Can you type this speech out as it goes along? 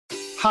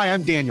Hi,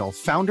 I'm Daniel,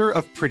 founder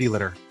of Pretty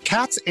Litter.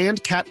 Cats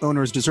and cat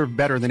owners deserve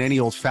better than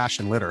any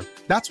old-fashioned litter.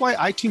 That's why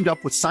I teamed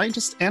up with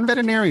scientists and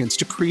veterinarians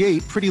to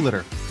create Pretty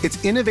Litter.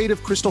 Its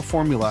innovative crystal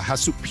formula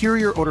has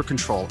superior odor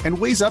control and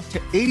weighs up to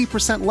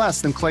 80%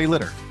 less than clay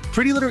litter.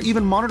 Pretty Litter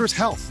even monitors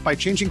health by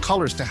changing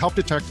colors to help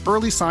detect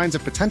early signs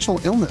of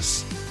potential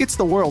illness. It's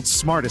the world's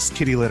smartest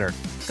kitty litter.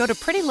 Go to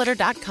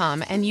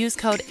prettylitter.com and use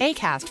code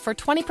ACAST for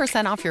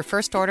 20% off your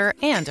first order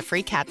and a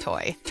free cat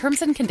toy.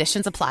 Terms and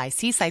conditions apply.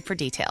 See site for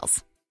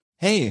details.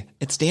 Hey,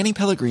 it's Danny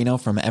Pellegrino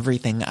from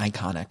Everything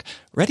Iconic.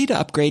 Ready to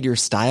upgrade your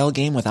style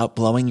game without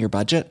blowing your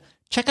budget?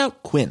 Check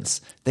out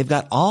Quince. They've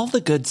got all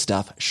the good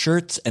stuff,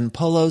 shirts and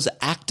polos,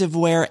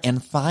 activewear,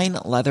 and fine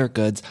leather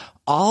goods,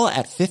 all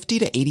at 50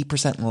 to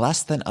 80%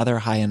 less than other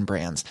high-end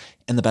brands.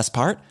 And the best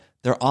part?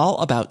 They're all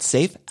about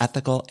safe,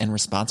 ethical, and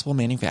responsible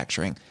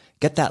manufacturing.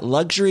 Get that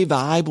luxury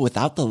vibe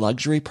without the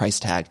luxury price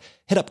tag.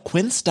 Hit up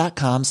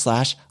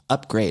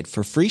quince.com/upgrade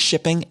for free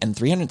shipping and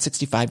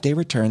 365-day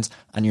returns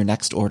on your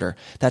next order.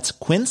 That's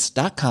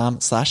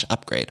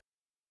quince.com/upgrade.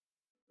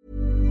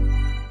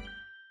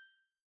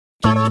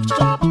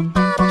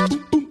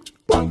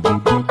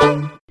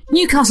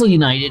 Newcastle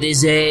United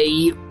is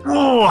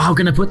how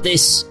can I put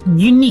this,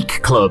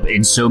 unique club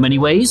in so many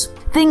ways.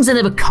 Things are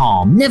never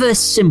calm, never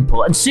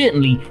simple, and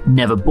certainly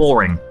never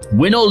boring.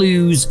 Win or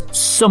lose,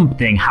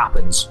 something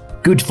happens.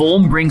 Good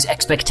form brings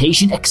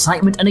expectation,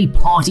 excitement, and a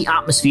party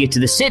atmosphere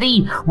to the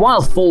city,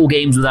 while 4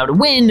 games without a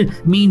win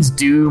means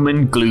doom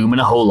and gloom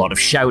and a whole lot of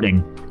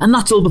shouting. And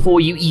that's all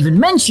before you even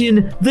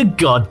mention the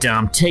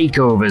goddamn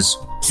takeovers.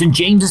 St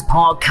James's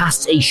Park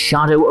casts a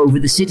shadow over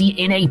the city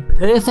in a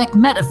perfect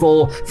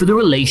metaphor for the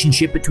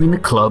relationship between the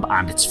club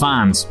and its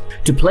fans.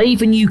 To play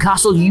for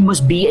Newcastle, you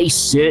must be a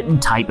certain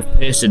type of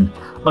person,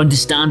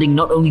 understanding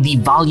not only the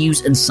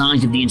values and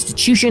size of the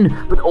institution,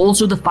 but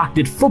also the fact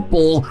that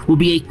football will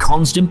be a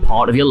constant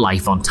part of your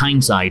life on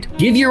Tyneside.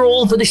 Give your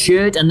all for the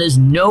shirt, and there's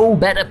no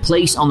better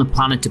place on the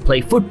planet to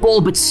play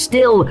football, but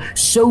still,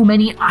 so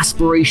many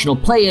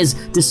aspirational players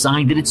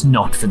decide that it's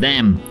not for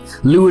them.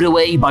 Lured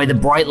away by the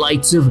bright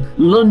lights of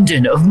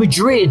London, of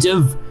Madrid,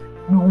 of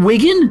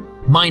Wigan?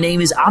 My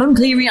name is Adam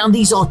Cleary, and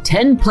these are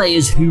 10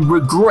 players who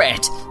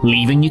regret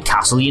leaving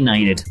Newcastle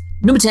United.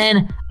 Number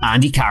 10,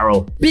 Andy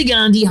Carroll. Big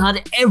Andy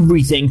had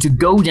everything to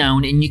go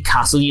down in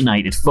Newcastle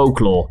United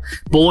folklore.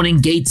 Born in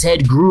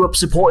Gateshead, grew up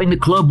supporting the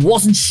club,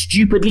 wasn't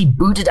stupidly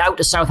booted out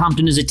to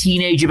Southampton as a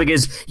teenager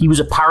because he was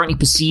apparently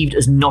perceived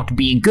as not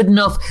being good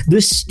enough. The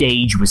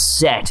stage was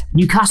set.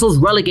 Newcastle's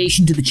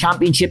relegation to the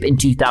Championship in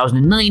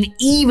 2009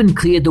 even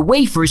cleared the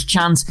way for his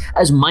chance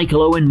as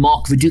Michael Owen,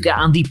 Mark Viduka,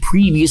 and the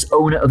previous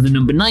owner of the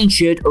number 9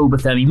 shirt,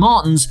 Obafemi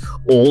Martins,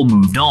 all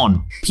moved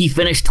on. He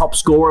finished top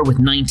scorer with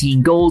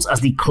 19 goals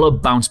as the club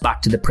bounced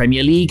back to the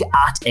Premier League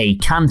at a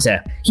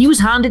canter. He was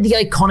handed the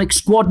iconic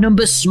squad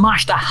number,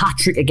 smashed a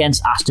hat-trick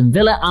against Aston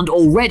Villa, and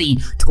already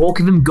talk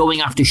of him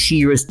going after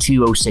Shearer's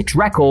 206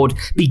 record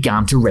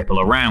began to ripple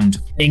around.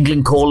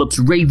 England call-ups,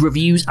 rave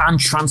reviews, and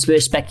transfer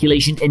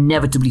speculation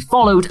inevitably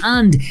followed,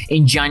 and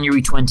in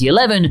January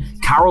 2011,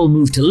 Carroll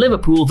moved to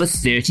Liverpool for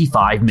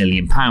 £35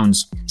 million.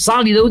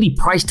 Sadly though, the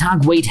price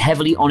tag weighed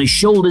heavily on his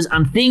shoulders,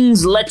 and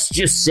things, let's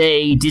just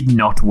say, did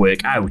not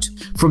work out.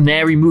 From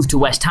there he moved to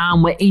West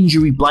Ham, where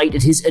injury blighted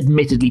his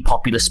admittedly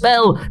popular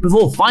spell,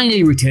 before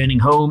finally returning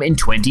home in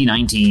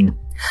 2019.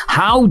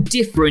 How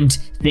different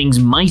things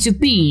might have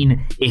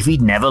been if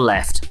he'd never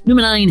left.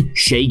 Number 9,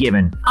 Shay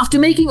Given. After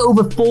making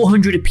over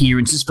 400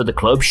 appearances for the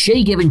club,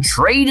 Shay Given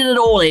traded it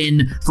all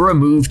in for a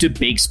move to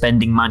big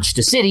spending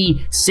Manchester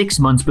City 6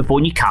 months before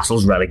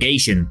Newcastle's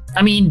relegation.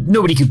 I mean,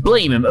 nobody could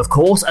blame him, of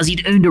course, as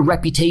he'd earned a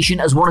reputation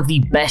as one of the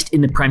best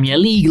in the Premier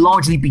League,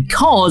 largely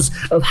because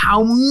of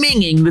how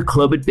minging the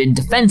club had been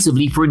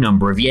defensively for a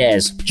number of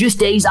years. Just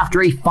days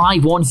after a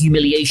 5-1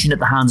 humiliation at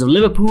the hands of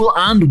Liverpool,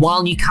 and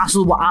while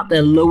Newcastle were at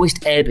their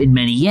lowest ebb in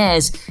many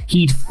years,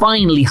 he'd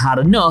finally had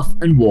enough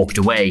and walked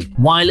away.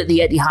 While at the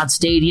Etihad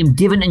Stadium,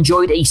 Given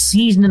enjoyed a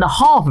season and a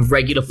half of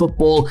regular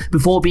football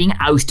before being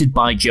ousted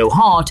by Joe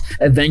Hart,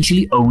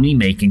 eventually only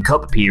making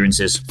cup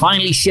appearances.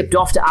 Finally shipped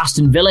off to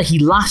Aston Villa, he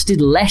lasted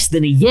less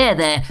than a year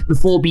there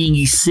before being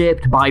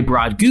usurped by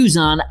Brad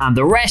Guzan, and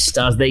the rest,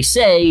 as they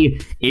say,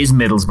 is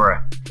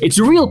Middlesbrough. It's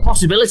a real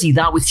possibility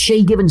that with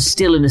Shay Given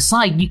still in the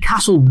side,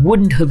 Newcastle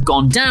wouldn't have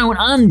gone down,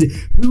 and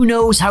who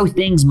knows how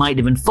things might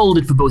have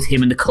unfolded for both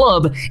him and the club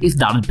if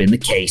that had been the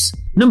case.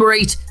 Number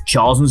 8,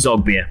 Charles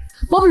N'Zogbia.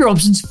 Bobby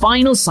Robson's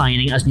final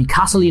signing as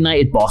Newcastle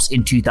United boss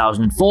in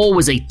 2004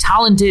 was a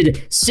talented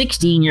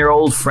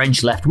 16-year-old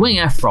French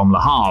left-winger from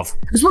Le Havre.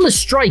 As well as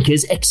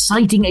strikers,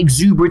 exciting,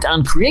 exuberant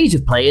and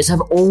creative players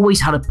have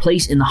always had a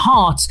place in the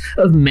hearts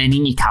of many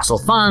Newcastle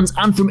fans,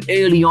 and from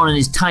early on in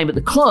his time at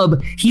the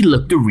club, he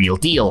looked the real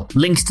deal.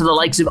 Links to the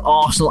likes of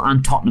Arsenal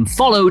and Tottenham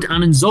followed,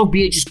 and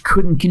N'Zogbia just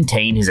couldn't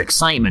contain his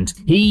excitement.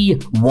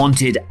 He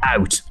wanted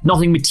out.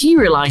 Nothing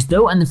materialised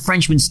though, and the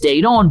Frenchman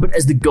stayed on, but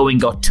as the going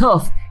got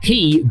tough,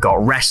 he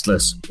got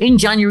restless. In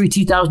January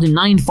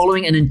 2009,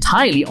 following an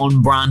entirely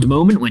on-brand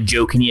moment when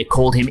Joe Kinnear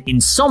called him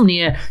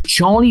insomnia,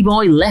 Charlie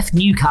Boy left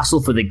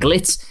Newcastle for the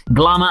glitz,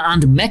 glamour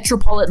and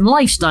metropolitan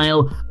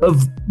lifestyle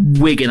of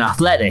Wigan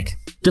Athletic.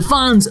 The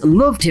fans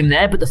loved him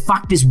there, but the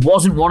fact this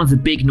wasn't one of the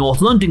big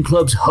North London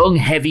clubs hung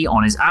heavy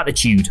on his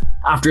attitude.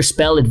 After a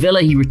spell at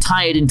Villa, he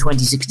retired in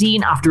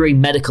 2016 after a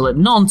medical at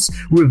Nantes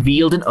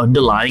revealed an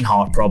underlying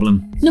heart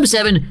problem. Number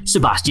 7,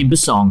 Sebastian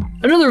Bassong.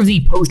 Another of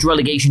the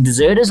post-relegation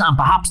deserters, and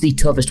perhaps the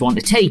toughest one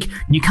to take,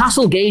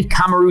 Newcastle gave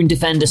Cameroon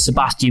defender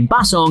Sebastian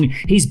Bassong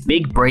his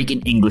big break in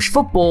English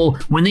football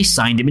when they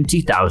signed him in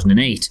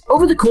 2008.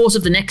 Over the course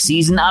of the next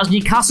season, as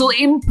Newcastle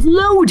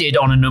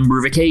imploded on a number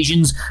of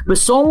occasions,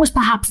 Bassong was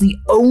perhaps the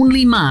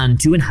only man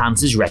to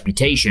enhance his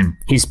reputation.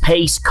 His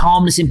pace,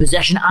 calmness in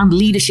possession and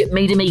leadership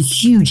made him a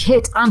huge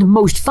hit, and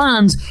most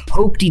fans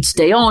hoped he'd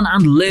stay on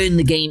and learn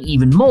the game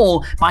even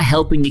more by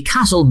helping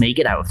Newcastle make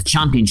it out of the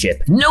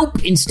Championship.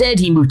 Nope, instead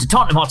he moved to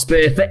Tottenham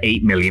Hotspur for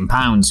 £8 million.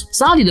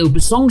 Sadly though,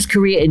 Bassong's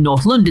career in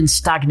North London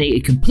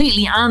stagnated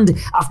completely, and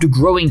after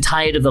growing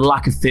tired of the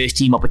lack of first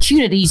team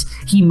opportunities,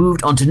 he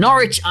moved on to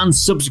Norwich and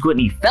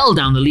subsequently fell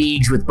down the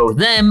leagues with both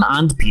them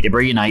and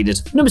Peterborough United.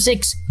 Number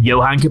 6,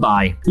 Yohan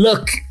Cabaye.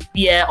 Look,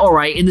 yeah,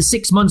 alright, in the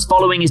 6 months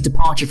following his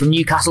departure from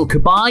Newcastle,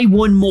 Cabaye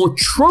won more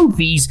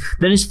trophies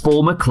than his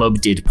former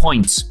club did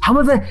points.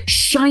 However,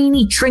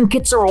 shiny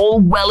trinkets are all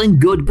well and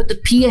good, but the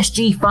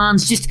PSG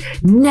fans just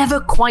never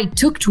quite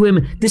took to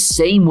him the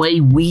same way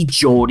we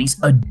Geordies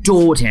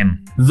adored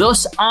him.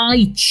 Thus,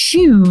 I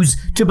choose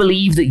to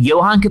believe that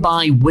Yohan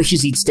Cabaye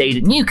wishes he'd stayed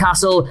at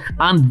Newcastle,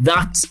 and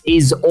that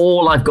is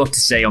all I've got to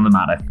say on the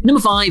matter.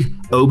 Number 5,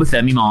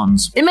 Obafemi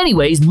Martins. In many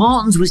ways,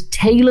 Martins was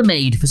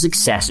tailor-made for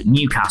success at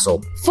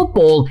Newcastle.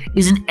 Football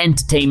is an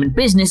entertainment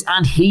business,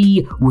 and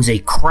he was a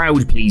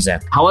crowd pleaser.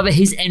 However,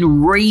 his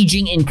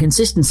enraging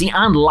inconsistency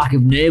and lack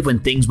of nerve when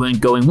things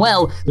weren't going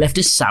well left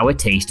a sour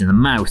taste in the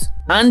mouth.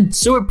 And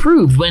so it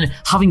proved when,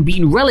 having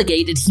been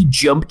relegated, he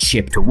jumped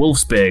ship to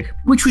Wolfsburg.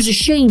 Which was a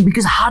shame,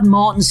 because had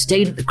Martins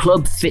stayed at the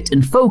club fit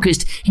and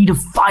focused, he'd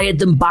have fired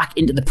them back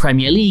into the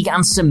Premier League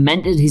and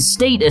cemented his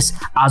status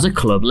as a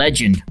club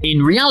legend.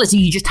 In reality,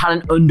 he just had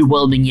an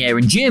underwhelming year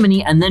in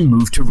Germany and then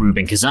moved to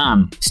Rubin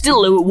Kazan.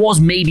 Still though, it was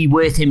maybe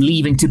worth him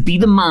leaving to be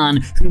the man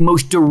who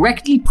most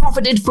directly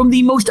profited from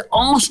the most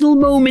Arsenal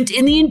moment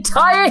in the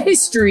entire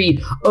history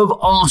of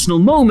Arsenal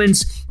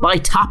moments by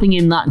tapping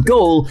in that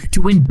goal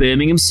to win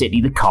Birmingham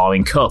City the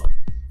Carling Cup.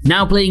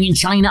 Now playing in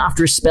China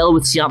after a spell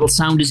with Seattle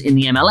Sounders in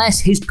the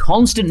MLS, his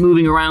constant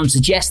moving around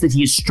suggests that he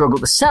has struggled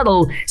to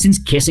settle since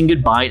kissing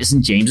goodbye to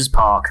St James's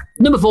Park.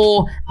 Number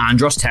 4,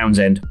 Andros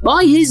Townsend.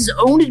 By his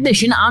own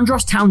admission,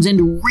 Andros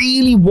Townsend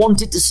really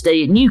wanted to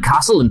stay at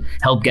Newcastle and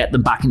help get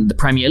them back into the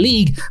Premier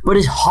League, but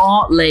his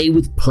heart lay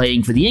with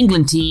playing for the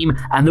England team,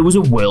 and there was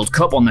a World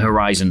Cup on the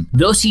horizon.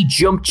 Thus, he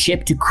jumped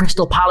ship to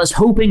Crystal Palace,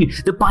 hoping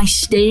that by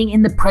staying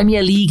in the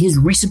Premier League, his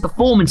recent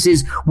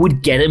performances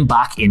would get him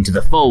back into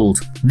the fold.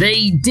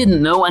 They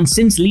didn't know, and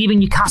since leaving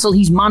Newcastle,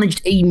 he's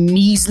managed a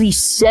measly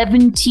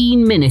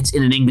 17 minutes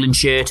in an England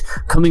shirt,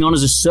 coming on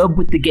as a sub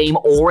with the game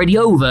already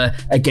over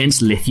against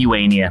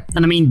Lithuania.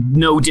 And I mean,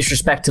 no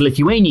disrespect to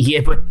Lithuania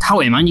here, but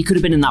how man, you could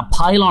have been in that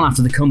pylon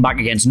after the comeback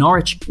against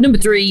Norwich. Number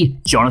 3,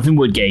 Jonathan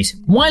Woodgate.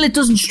 While it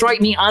doesn't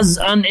strike me as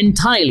an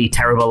entirely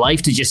terrible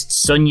life to just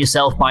sun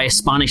yourself by a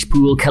Spanish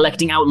pool,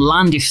 collecting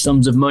outlandish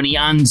sums of money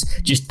and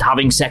just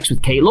having sex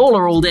with Kate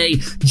Lawler all day,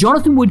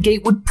 Jonathan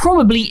Woodgate would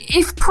probably,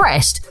 if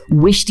pressed,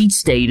 wished he'd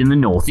stayed in the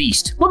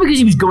northeast. Not because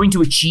he was going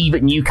to achieve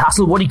at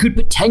Newcastle what he could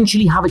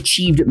potentially have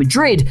achieved at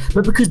Madrid,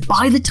 but because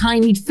by the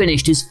time he'd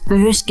finished his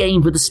first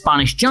game for the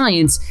Spanish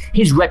Giants,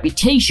 his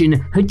reputation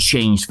had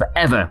changed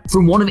forever.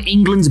 From one of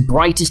England's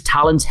brightest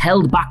talents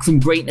held back from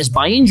greatness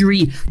by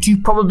injury to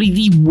probably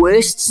the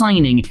worst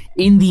signing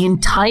in the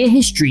entire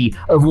history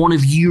of one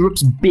of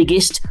Europe's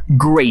biggest,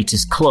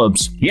 greatest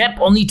clubs. Yep,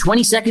 on the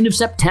 22nd of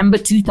September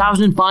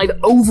 2005,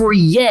 over a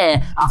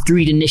year after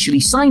he'd initially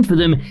signed for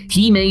them,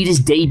 he made his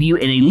debut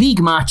in a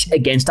league match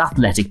against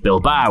Athletic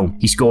Bilbao.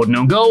 He scored an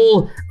own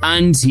goal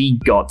and he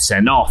got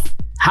sent off.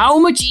 How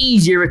much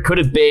easier it could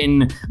have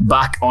been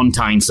back on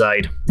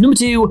Tyneside. Number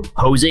 2,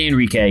 Jose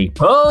Enrique.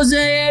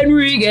 Jose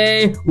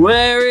Enrique,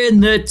 we're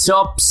in the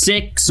top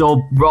 6,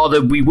 or rather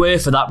we were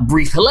for that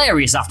brief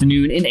hilarious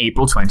afternoon in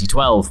April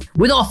 2012.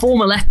 With our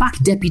former left-back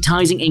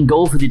deputising in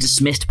goal for the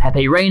dismissed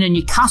Pepe Reina,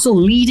 Newcastle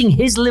leading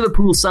his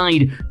Liverpool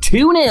side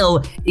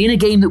 2-0 in a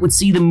game that would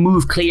see them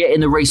move clear in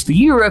the race for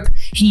Europe,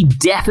 he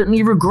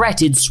definitely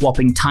regretted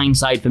swapping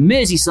Tyneside for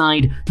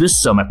Merseyside the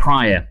summer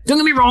prior. Don't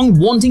get me wrong,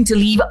 wanting to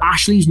leave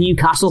Ashley's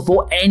Newcastle Newcastle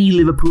for any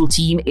Liverpool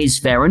team is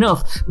fair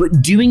enough,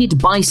 but doing it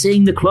by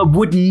saying the club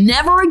would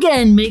never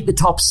again make the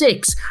top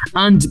 6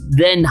 and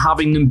then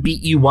having them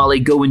beat you while they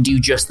go and do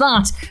just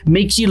that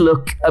makes you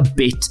look a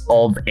bit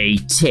of a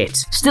tit.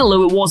 Still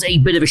though, it was a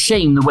bit of a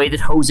shame the way that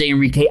Jose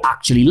Enrique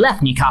actually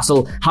left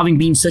Newcastle, having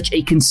been such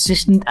a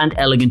consistent and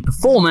elegant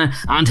performer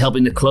and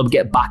helping the club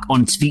get back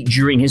on its feet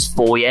during his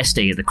 4-year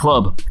stay at the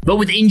club. But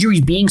with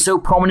injuries being so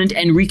prominent,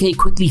 Enrique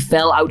quickly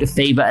fell out of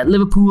favour at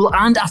Liverpool,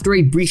 and after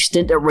a brief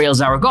stint at Real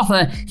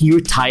Zaragoza, he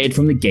retired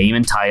from the game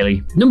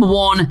entirely. Number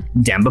 1,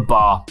 Demba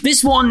Ba.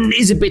 This one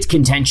is a bit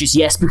contentious,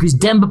 yes, because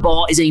Demba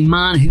Ba is a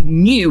man who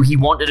knew he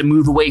wanted to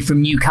move away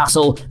from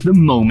Newcastle the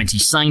moment he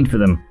signed for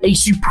them. A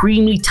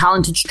supremely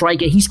talented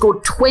striker, he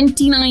scored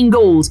 29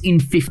 goals in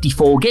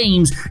 54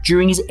 games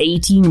during his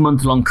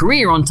 18-month-long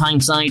career on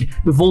Tyneside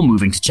before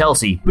moving to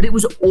Chelsea. But it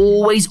was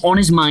always on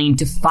his mind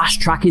to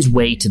fast-track his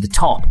way to the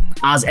top,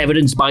 as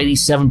evidenced by the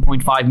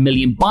 £7.5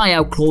 million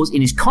buyout clause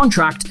in his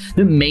contract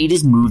that made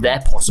his move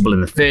there possible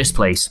in the first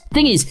place.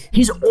 Thing is,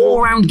 his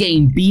all-round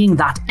game being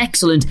that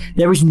excellent,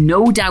 there is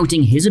no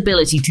doubting his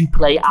ability to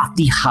play at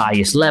the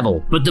highest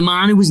level. But the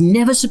man who was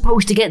never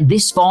supposed to get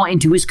this far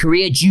into his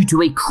career due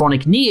to a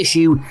chronic knee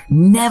issue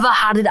never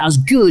had it as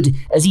good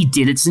as he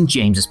did at St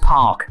James's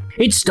Park.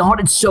 It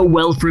started so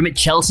well for him at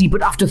Chelsea,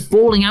 but after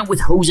falling out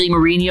with Jose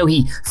Mourinho,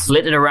 he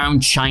flitted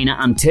around China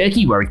and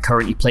Turkey, where he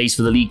currently plays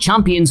for the league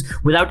champions,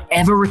 without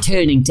ever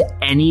returning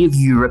to any of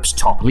Europe's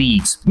top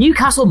leagues.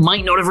 Newcastle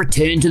might not have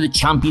returned to the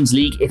Champions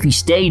League if he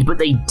stayed, but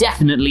they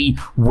definitely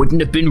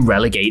wouldn't have been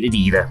relegated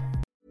either.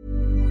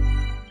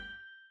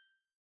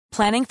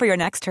 Planning for your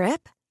next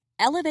trip?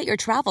 Elevate your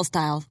travel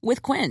style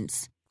with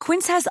Quince.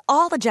 Quince has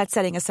all the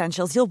jet-setting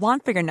essentials you'll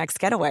want for your next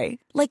getaway,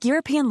 like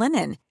European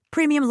linen,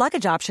 premium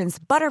luggage options,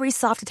 buttery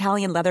soft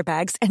Italian leather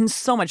bags, and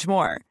so much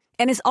more.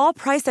 And is all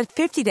priced at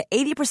 50 to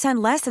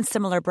 80% less than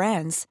similar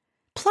brands.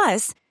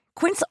 Plus,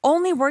 Quince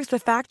only works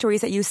with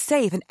factories that use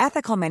safe and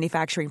ethical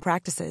manufacturing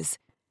practices.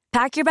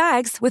 Pack your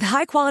bags with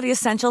high-quality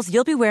essentials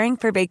you'll be wearing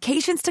for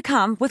vacations to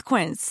come with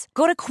Quince.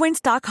 Go to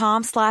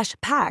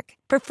quince.com/pack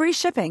for free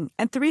shipping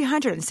and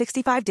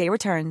 365-day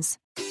returns.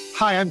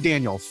 Hi, I'm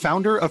Daniel,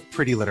 founder of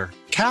Pretty Litter.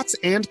 Cats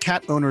and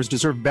cat owners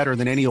deserve better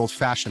than any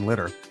old-fashioned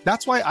litter.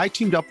 That's why I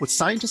teamed up with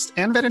scientists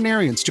and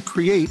veterinarians to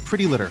create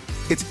Pretty Litter.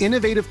 Its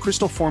innovative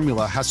crystal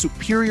formula has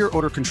superior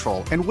odor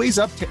control and weighs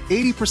up to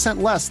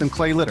 80% less than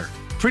clay litter.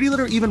 Pretty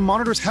Litter even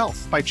monitors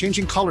health by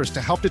changing colors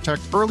to help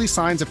detect early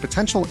signs of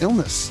potential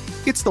illness.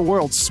 It's the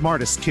world's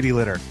smartest kitty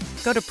litter.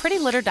 Go to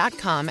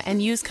prettylitter.com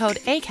and use code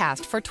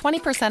ACAST for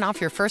 20%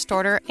 off your first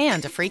order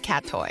and a free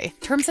cat toy.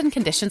 Terms and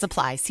conditions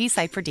apply. See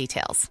site for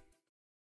details.